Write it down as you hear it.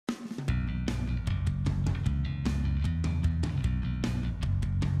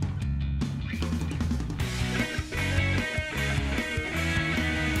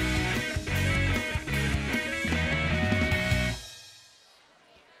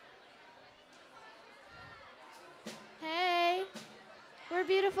for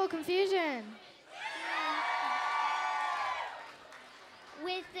Beatiful Confusion.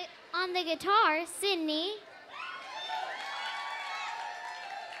 On the guitar, Sydney.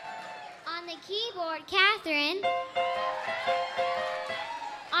 On the keyboard, Catherine.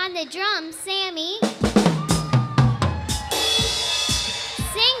 On the drums, Sammy.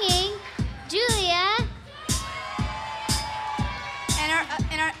 Singing, Julia.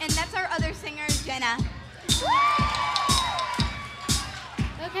 And that's our other singer, Jenna.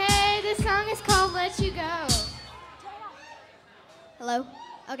 Okay, this song is called Let You Go. Hello?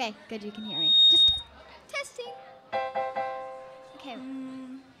 Okay, good, you can hear me. Just testing. Okay.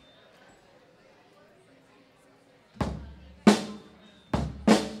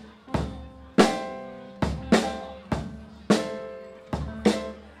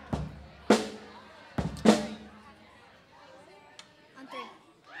 On three.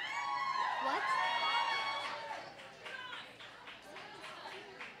 What?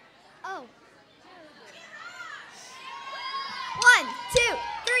 Oh. 1, 2,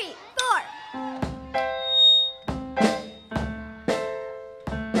 3, 4.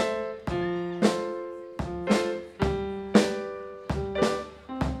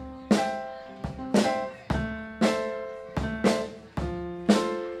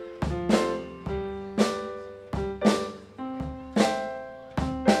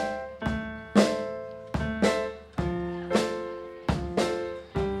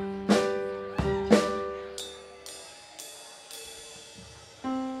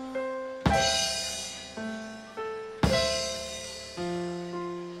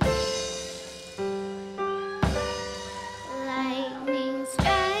 Lightning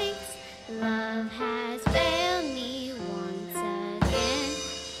strikes, love has failed me once again.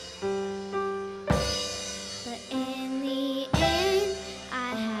 But in the end,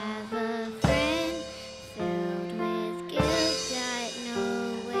 I have a friend filled with guilt, got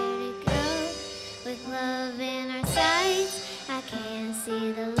nowhere to go. With love in our sights, I can't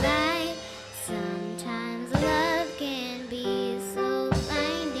see the light. Sometimes love can be so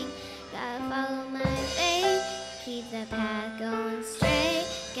blinding. Gotta follow my faith, keep the path going straight.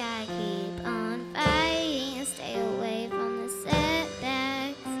 Gotta keep on fighting and stay away from the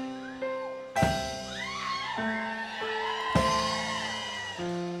setbacks.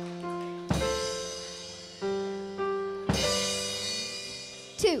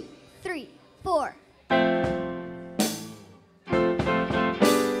 Two, 3, 4.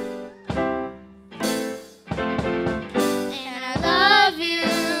 And I love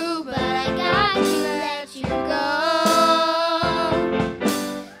you, but I got to let you go.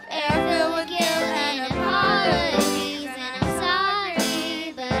 Air filled with guilt and apologies, and I'm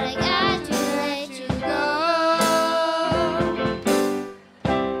sorry, but I got to let you go.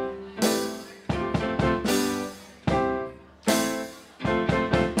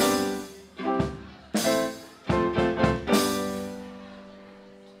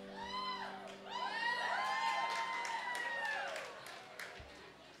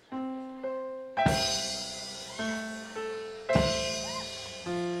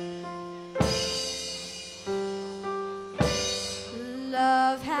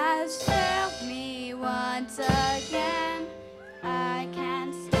 Love has failed me once again. I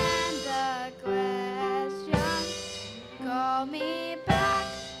can't stand the question. Call me back,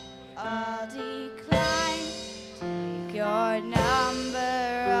 I'll decline. Take your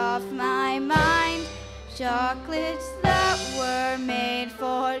number off my mind. Chocolates